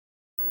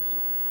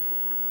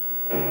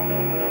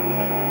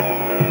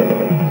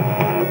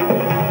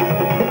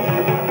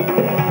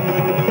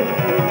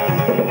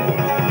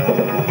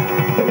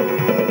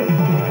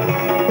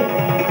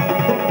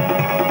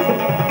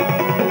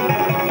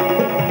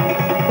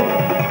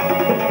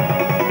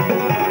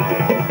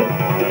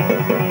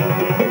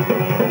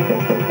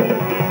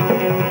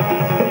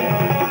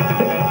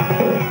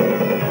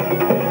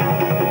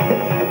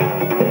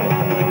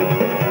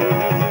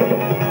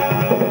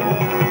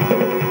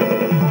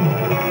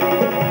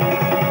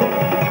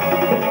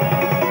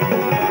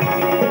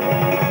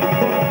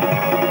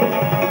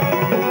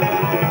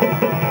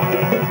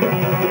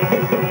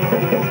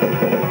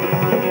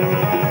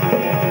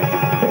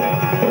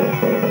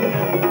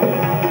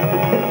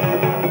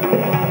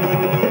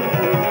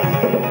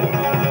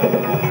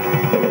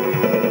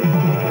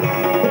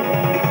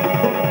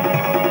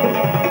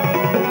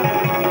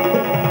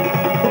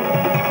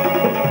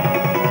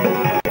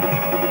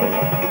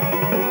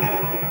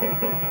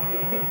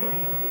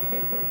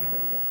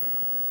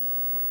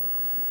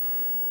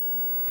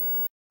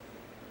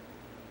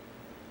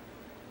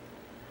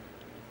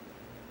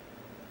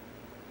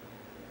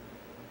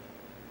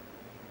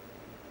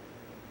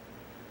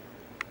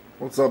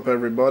What's up,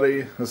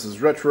 everybody? This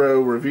is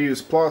Retro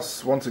Reviews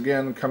Plus once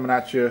again coming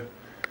at you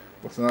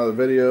with another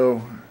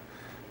video,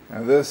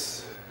 and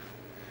this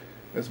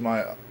is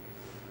my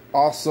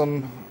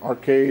awesome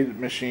arcade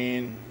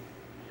machine.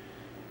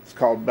 It's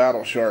called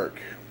Battle Shark.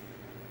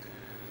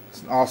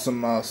 It's an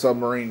awesome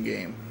submarine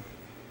game.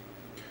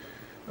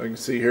 You can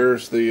see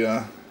here's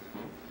the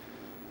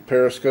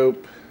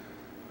periscope,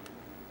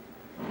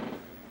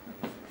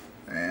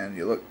 and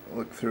you look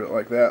through it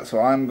like that. So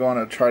I'm going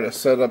to try to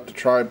set up the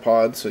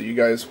tripod so you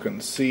guys can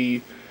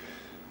see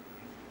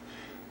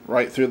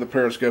right through the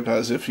periscope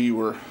as if you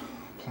were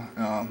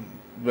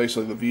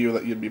basically the view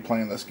that you'd be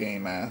playing this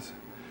game as.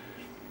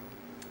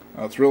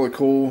 It's really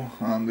cool.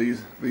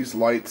 These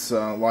lights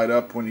light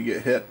up when you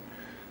get hit.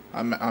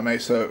 I may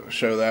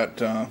show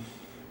that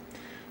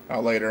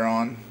later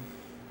on.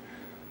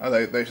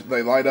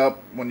 They light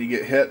up when you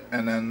get hit,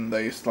 and then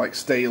they like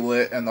stay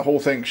lit, and the whole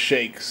thing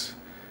shakes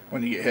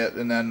when you get hit.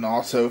 And then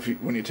also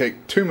when you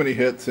take too many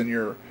hits and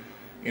your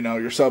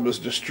sub is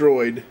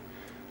destroyed,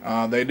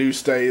 they do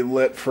stay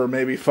lit for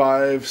maybe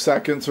 5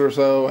 seconds or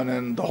so, and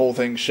then the whole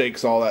thing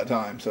shakes all that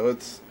time. So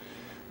it's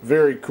a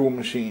very cool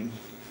machine,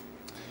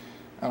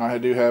 and I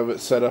do have it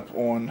set up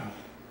on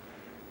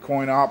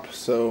coin op,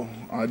 so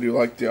I do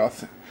like the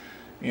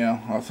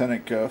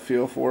authentic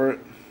feel for it.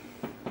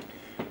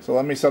 So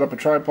let me set up a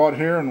tripod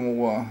here, and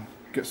we'll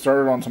get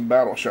started on some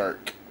Battle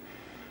Shark.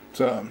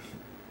 It's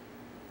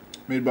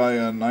made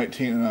by made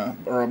in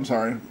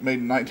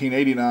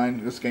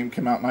 1989. This game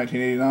came out in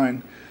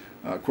 1989.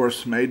 Of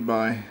course, made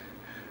by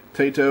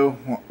Taito,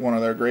 one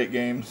of their great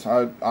games.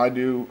 I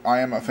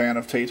am a fan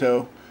of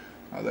Taito.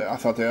 I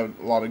thought they had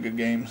a lot of good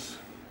games.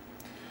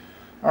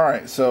 All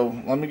right, so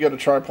let me get a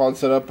tripod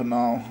set up, and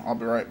I'll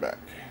be right back.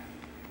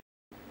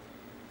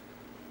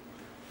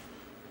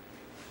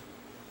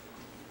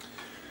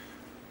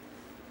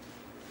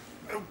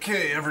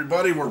 Okay,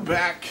 everybody, we're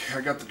back.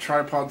 I got the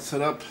tripod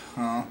set up.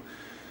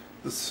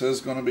 This is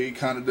going to be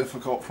kind of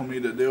difficult for me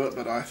to do it,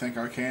 but I think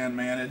I can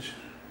manage.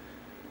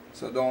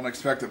 So don't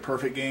expect a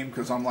perfect game,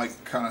 because I'm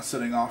like kind of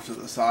sitting off to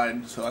the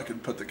side so I can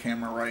put the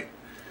camera right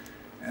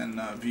in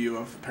view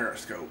of the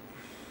periscope.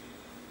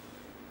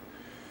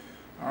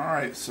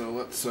 Alright, so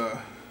let's go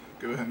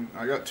ahead and,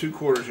 I got 2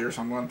 quarters here,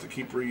 so I'm going to have to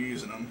keep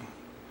reusing them.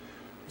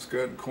 Let's go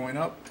ahead and coin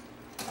up.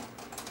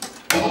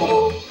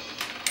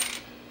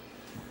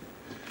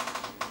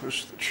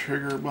 Push the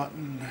trigger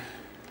button.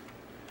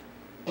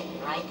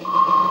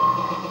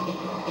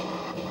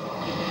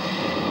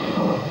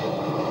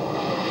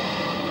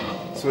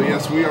 So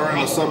yes, we are in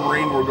a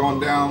submarine. We're going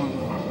down.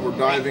 We're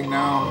diving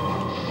now.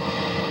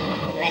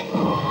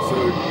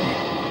 So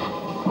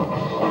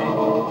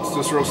it's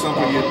just real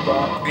simple. You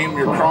aim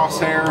your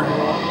crosshair,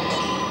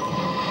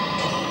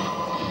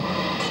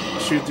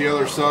 shoot the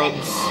other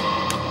subs,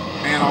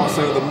 and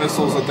also the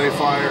missiles that they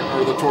fire,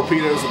 or the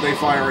torpedoes that they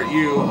fire at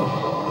you.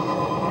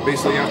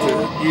 Basically, you have to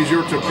use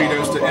your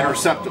torpedoes to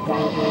intercept them.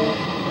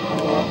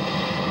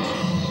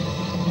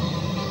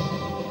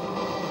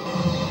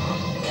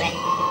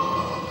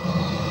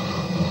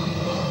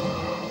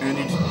 And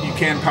you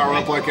can power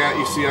up like that.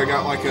 You see, I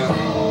got like a,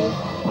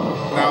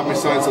 now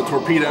besides the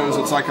torpedoes,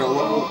 it's like a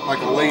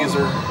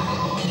laser.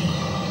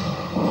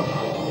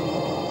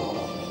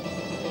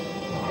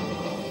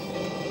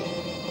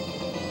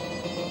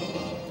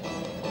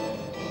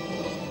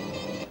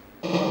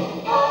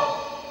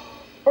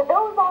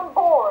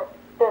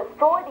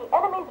 Destroy the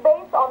enemy's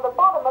base on the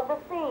bottom of the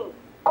sea.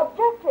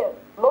 Objective,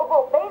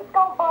 mobile base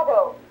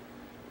Calvado.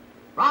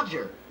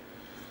 Roger.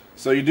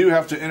 So you do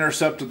have to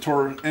intercept the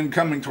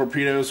incoming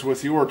torpedoes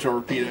with your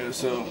torpedoes.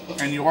 So,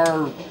 and you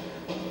are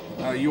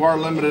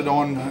limited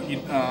on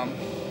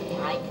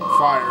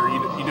fire.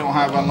 You don't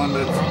have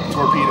unlimited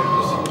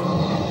torpedoes.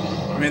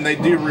 I mean, they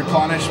do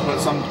replenish, but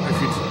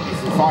if you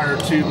fire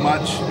too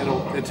much,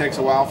 it takes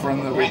a while for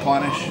them to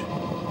replenish.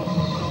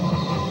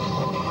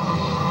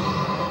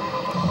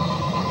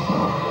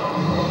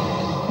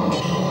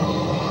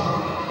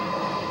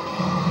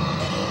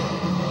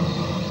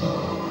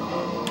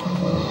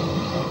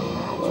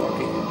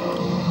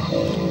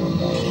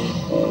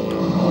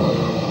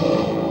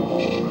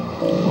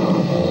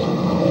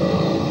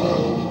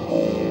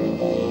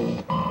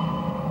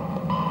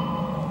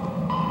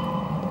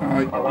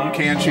 You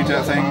can shoot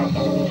that thing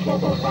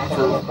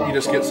you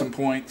just get some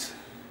points.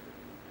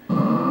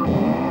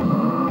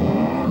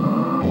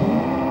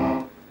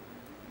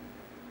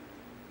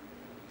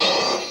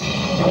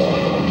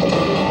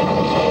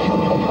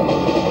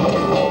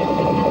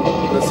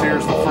 This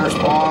here's the first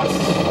boss.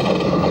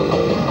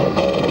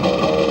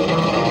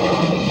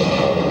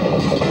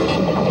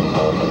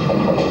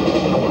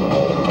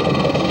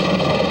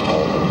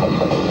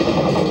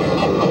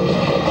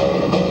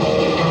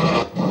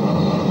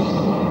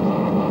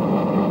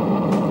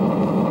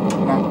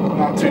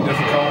 Not too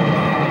difficult.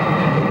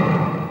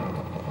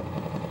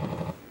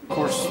 Of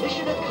course,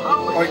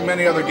 like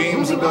many other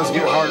games, it does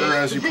get harder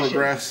as you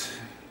progress.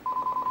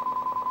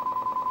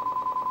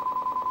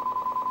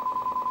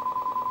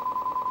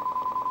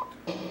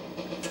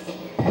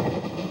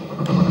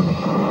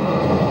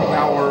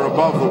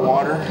 above the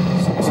water.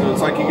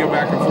 it's like you go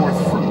back and forth.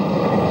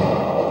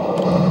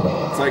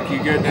 It's like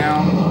you go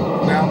down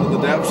to the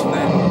depths, and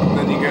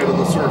then you go to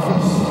the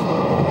surface.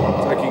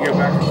 It's like you go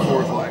back and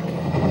forth like.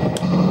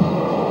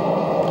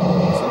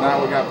 So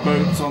now we got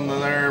boats on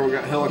there. We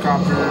got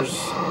helicopters.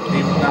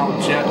 Even now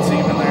jets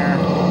even there.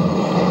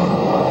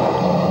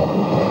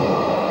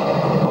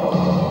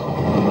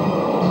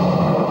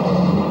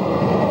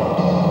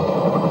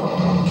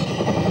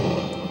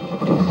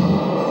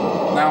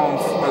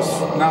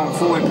 Now I'm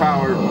fully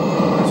powered.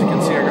 As you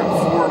can see, I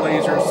got 4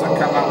 lasers that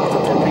come out with the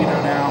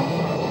torpedo now.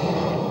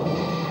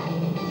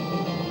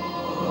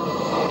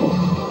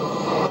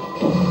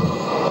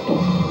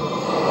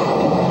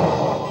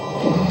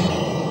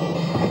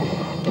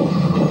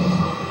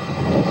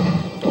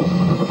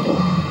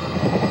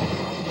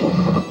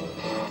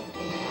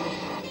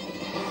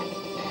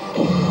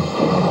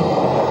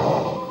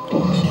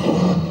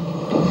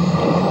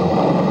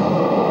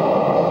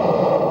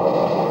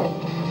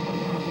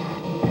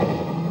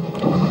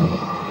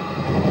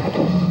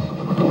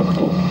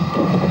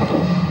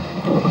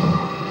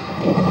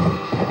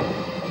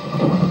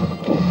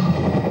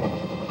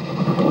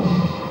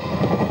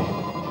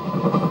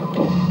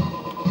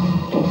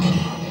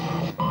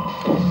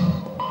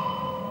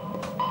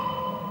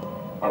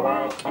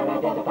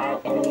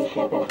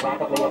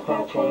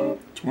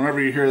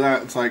 Whenever you hear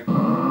that, it's like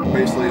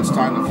basically it's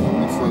time to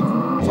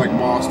it's like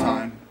boss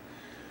time.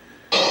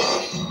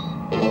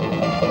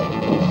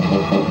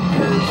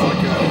 There's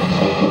like a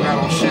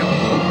battleship.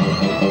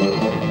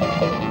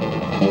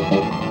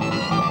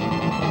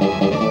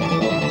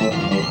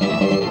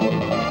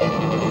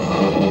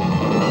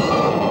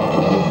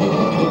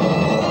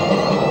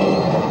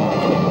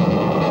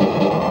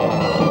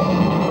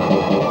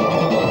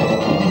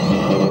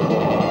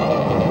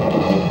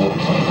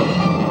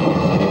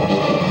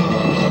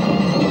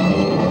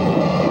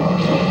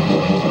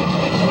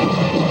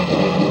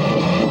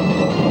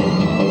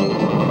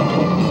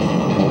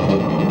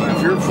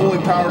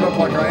 Powered up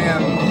like I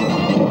am,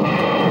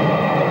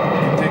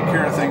 can take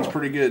care of things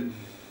pretty good.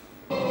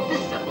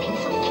 This is a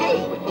piece of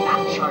cake with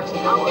that charged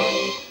power.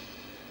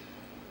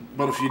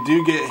 But if you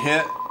do get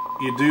hit,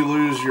 you do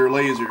lose your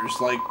lasers.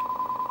 Like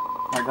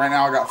right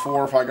now I got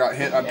 4. If I got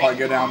hit, I'd probably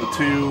go down to 2.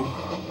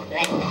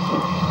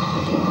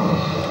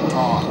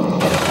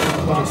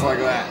 Oh, just like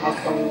that.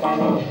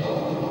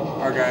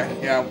 Okay,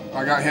 yeah,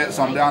 I got hit,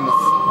 so I'm down to.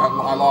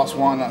 I lost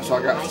 1, so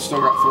I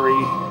still got 3.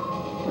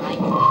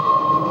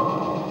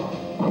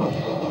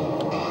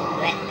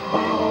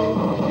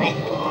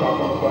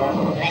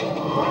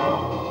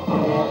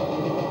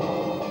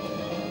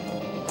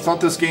 I thought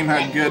this game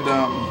had good,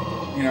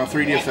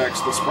 3D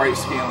effects, the sprite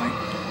scaling.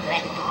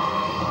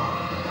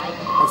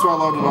 That's what I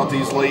loved about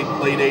these late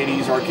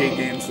 80s arcade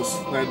games, the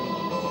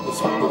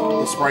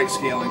sprite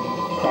scaling.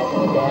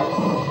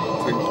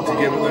 To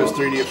give it those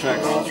 3D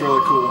effects, it's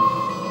really cool.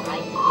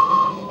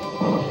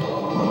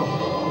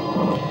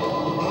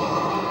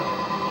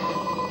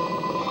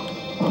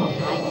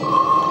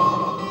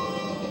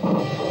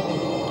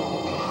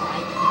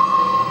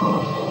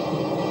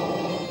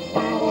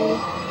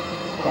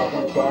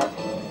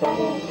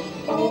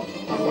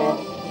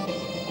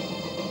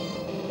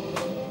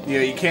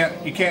 Yeah, you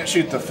can't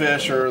shoot the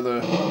fish or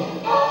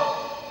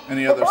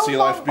any other sea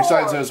life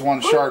besides those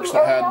one sharks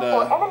that had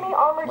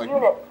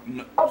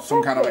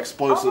some kind of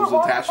explosives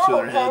attached to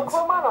their heads.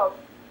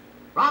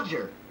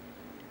 Roger.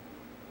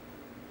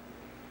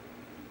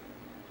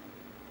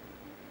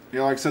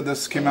 Yeah, like I said,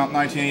 this came out in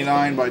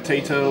 1989 by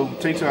Taito.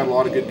 Taito had a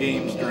lot of good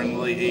games during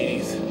the late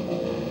 80s.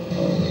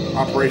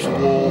 Operation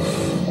Wolf.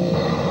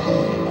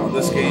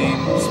 This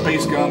game,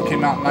 Space Gun,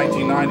 came out in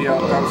 1990.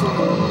 That was a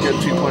good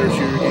 2-player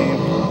shooter game.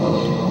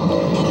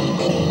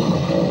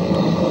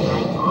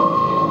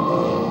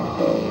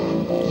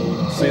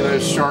 See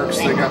those sharks?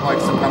 They got like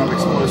some kind of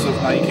explosive.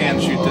 Now you can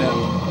shoot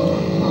them.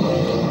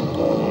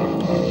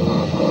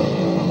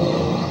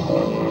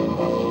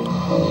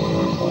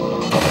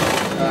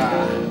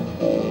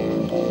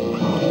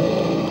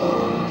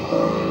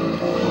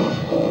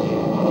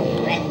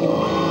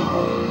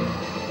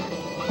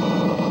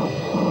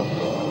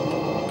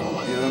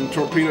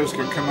 Torpedoes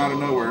can come out of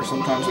nowhere.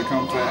 Sometimes they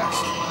come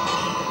fast.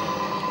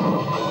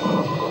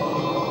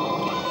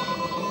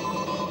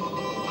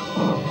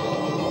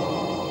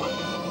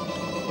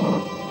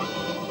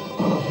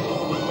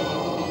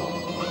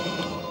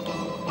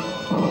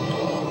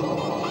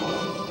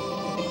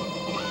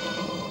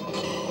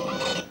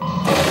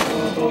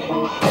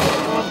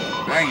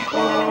 Dang it.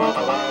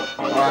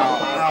 Wow.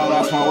 I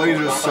lost my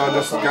lasers, so I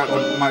just got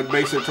my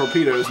basic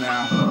torpedoes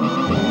now.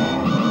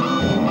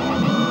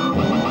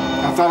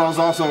 I thought it was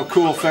also a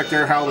cool effect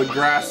there how the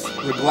glass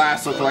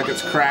looked like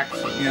it's cracked.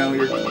 You know,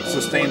 you're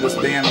sustained this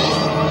damage. Now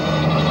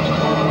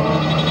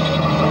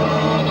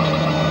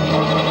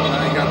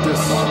you got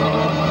this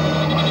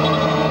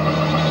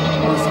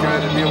guy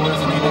to deal with,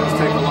 and he does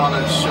take a lot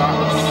of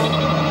shots.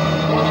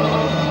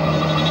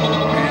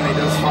 And he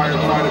does fire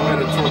quite a bit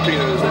of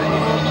torpedoes at you.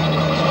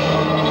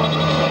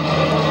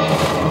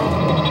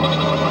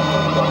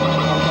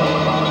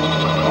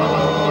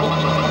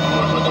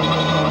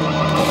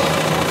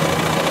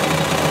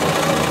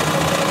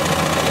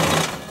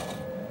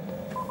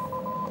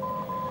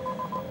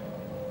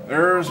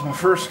 there's my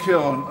first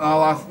kill.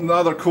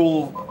 Another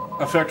cool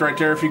effect right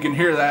there, if you can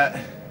hear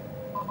that.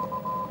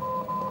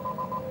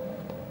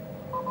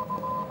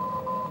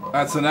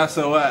 That's an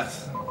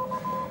SOS.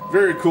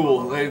 Very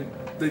cool. They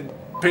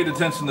paid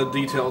attention to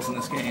details in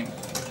this game.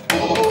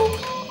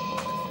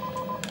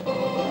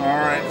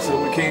 Alright,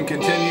 so we can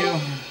continue.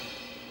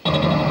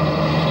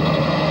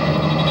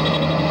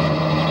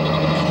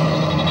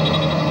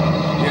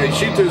 Yeah, you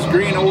shoot those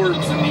green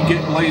orbs and you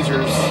get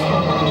lasers.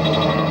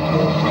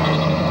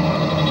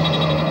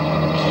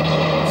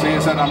 See, I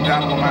said I'm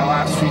down to my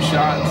last few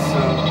shots, so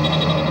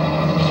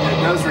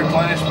it does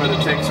replenish, but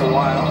it takes a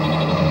while.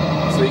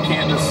 So you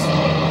can't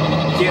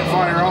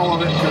fire all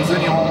of it, because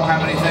then you won't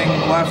have anything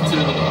left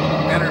to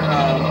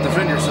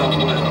defend yourself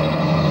with.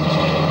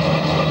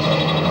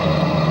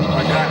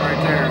 Like that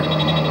right there.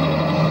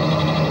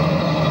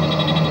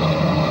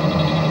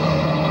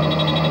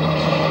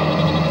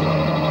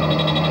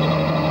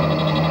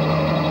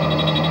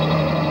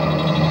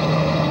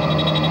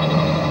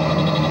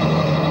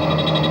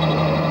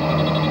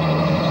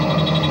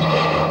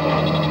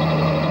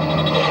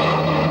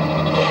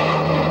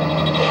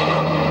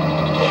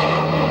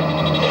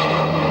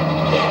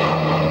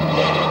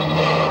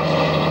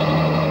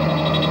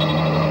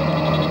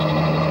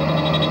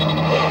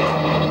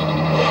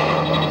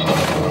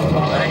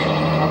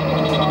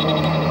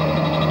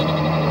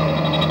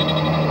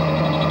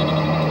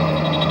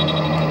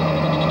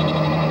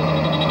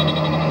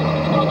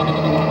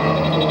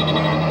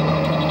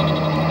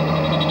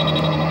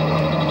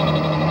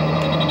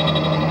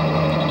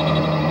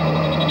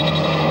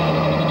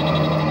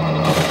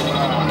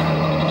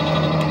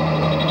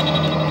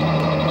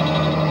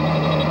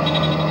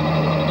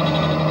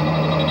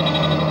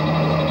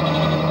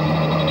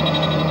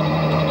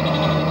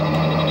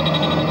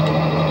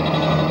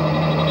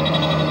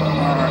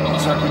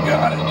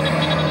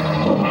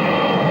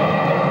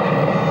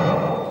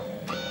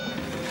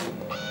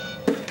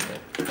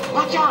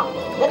 Watch out!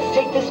 Let's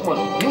take this one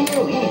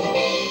real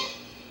easy.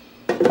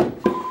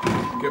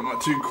 Get my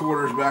 2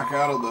 quarters back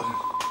out of the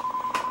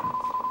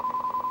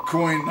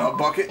coin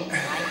bucket.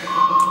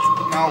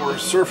 Now we're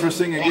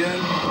surfacing again.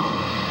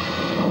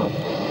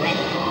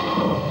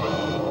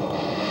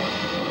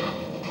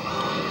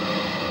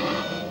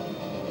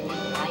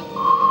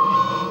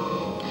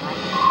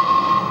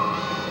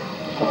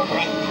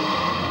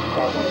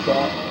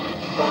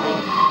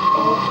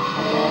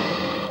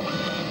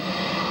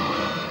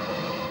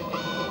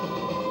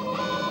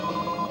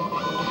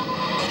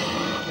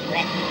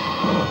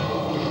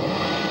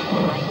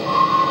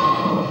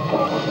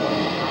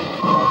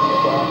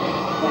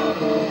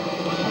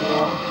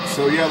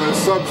 So yeah, those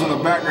subs in the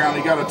background,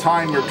 you got to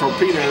time your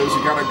torpedoes,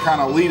 you got to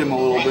kind of lead them a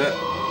little bit.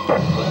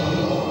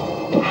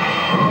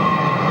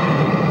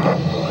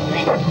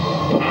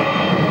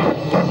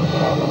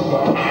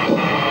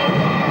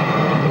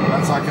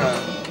 That's like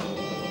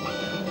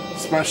a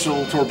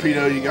special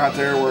torpedo you got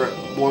there where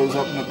it blows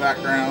up in the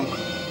background.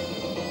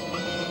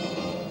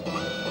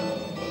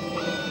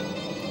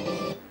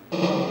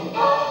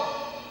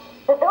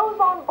 To those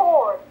on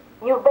board,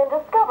 you've been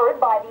discovered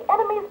by the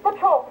enemy's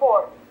patrol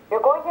force. You're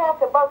going to have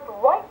to bust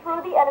right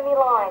through the enemy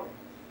lines.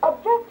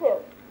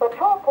 Objective,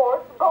 patrol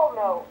force, go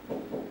no.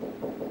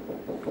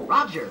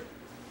 Roger.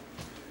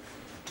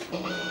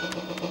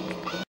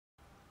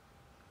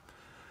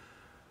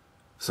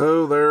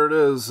 So there it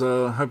is.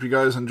 Hope you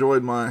guys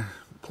enjoyed my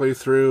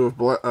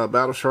playthrough of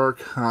Battle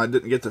Shark. I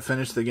didn't get to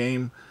finish the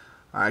game.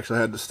 I actually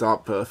had to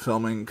stop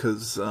filming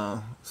because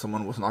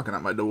someone was knocking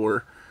at my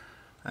door,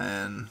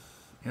 and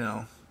you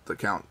know, the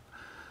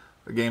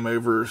game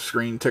over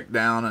screen ticked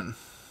down, and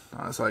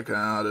I was like,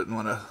 I didn't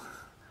want to,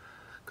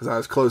 because I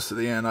was close to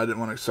the end, I didn't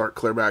want to start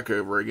clear back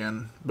over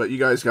again. But you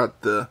guys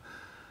got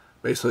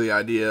basically the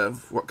idea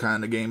of what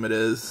kind of game it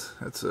is.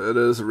 It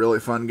is a really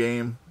fun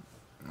game.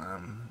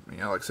 You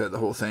know, like I said, the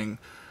whole thing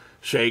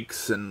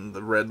shakes and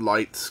the red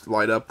lights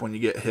light up when you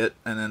get hit,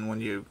 and then when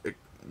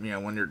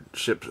when your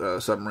ship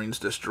submarine's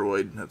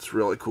destroyed. It's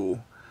really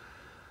cool.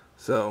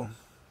 So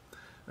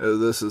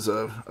this is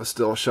a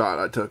still shot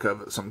I took of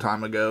it some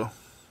time ago.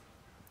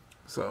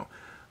 So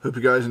hope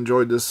you guys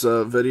enjoyed this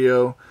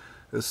video,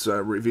 this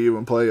review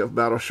and play of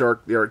Battle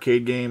Shark, the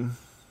arcade game.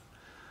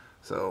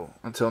 So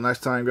until next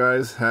time,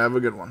 guys, have a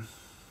good one.